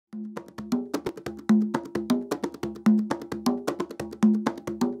Is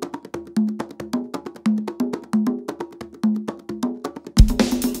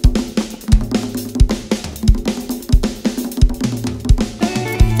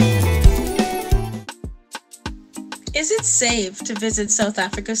it safe to visit South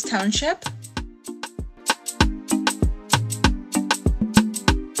Africa's township?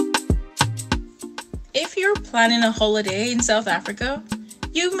 If you're planning a holiday in South Africa,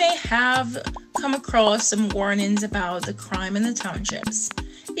 you may have come across some warnings about the crime in the townships,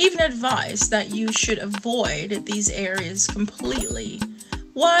 even advice that you should avoid these areas completely.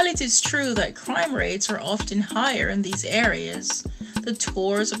 While it is true that crime rates are often higher in these areas, the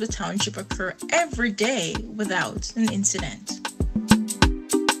tours of the township occur every day without an incident.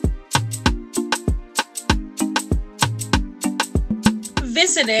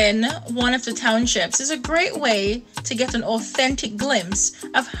 Visiting one of the townships is a great way to get an authentic glimpse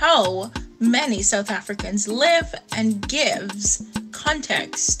of how many South Africans live and gives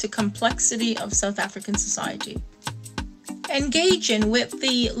context to complexity of South African society. Engaging with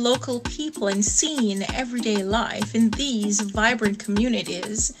the local people and seeing everyday life in these vibrant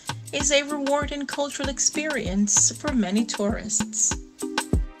communities is a rewarding cultural experience for many tourists.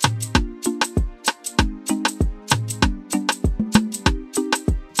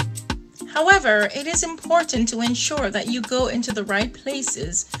 However, it is important to ensure that you go into the right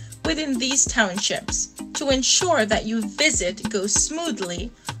places within these townships. To ensure that your visit goes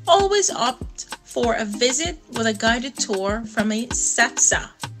smoothly, always opt for a visit with a guided tour from a SATSA,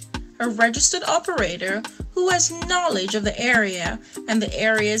 a registered operator who has knowledge of the area and the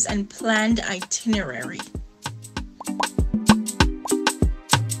areas and planned itinerary.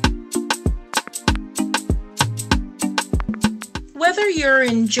 Whether you're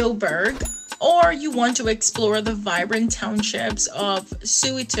in Joburg or you want to explore the vibrant townships of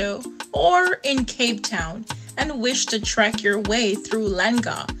Soweto or in Cape Town and wish to trek your way through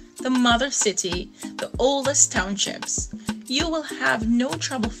Langa, the mother city, the oldest townships, you will have no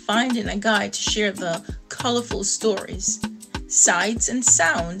trouble finding a guide to share the colorful stories, sights, and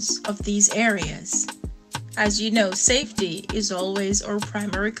sounds of these areas. As you know, safety is always our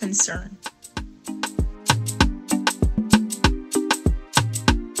primary concern.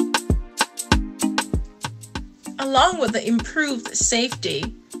 Along with the improved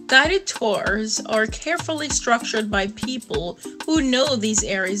safety, guided tours are carefully structured by people who know these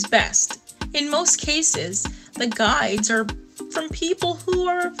areas best. In most cases, the guides are from people who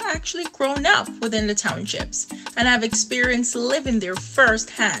have actually grown up within the townships and have experienced living there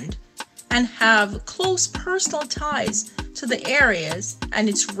firsthand and have close personal ties to the areas and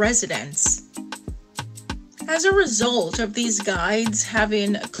its residents. As a result of these guides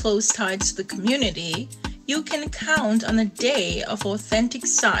having close ties to the community, you can count on a day of authentic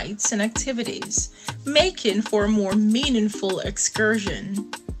sights and activities, making for a more meaningful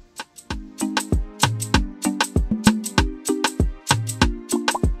excursion.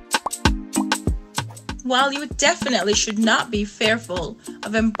 While you definitely should not be fearful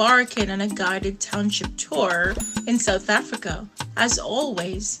of embarking on a guided township tour in South Africa, as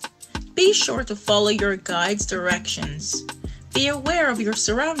always, be sure to follow your guide's directions. Be aware of your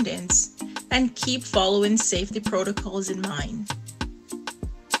surroundings and keep following safety protocols in mind.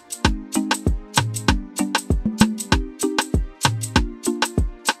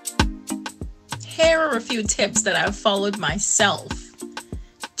 Here are a few tips that I've followed myself.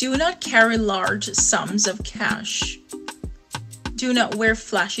 Do not carry large sums of cash. Do not wear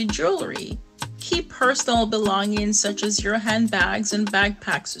flashy jewelry. Keep personal belongings such as your handbags and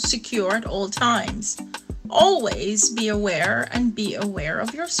backpacks secure at all times. Always be aware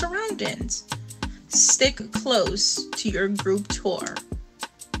of your surroundings. Stick close to your group tour.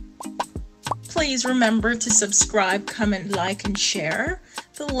 Please remember to subscribe, comment, like, and share.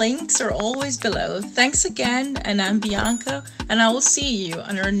 The links are always below. Thanks again, and I'm Bianca, and I will see you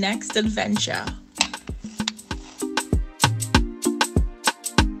on our next adventure.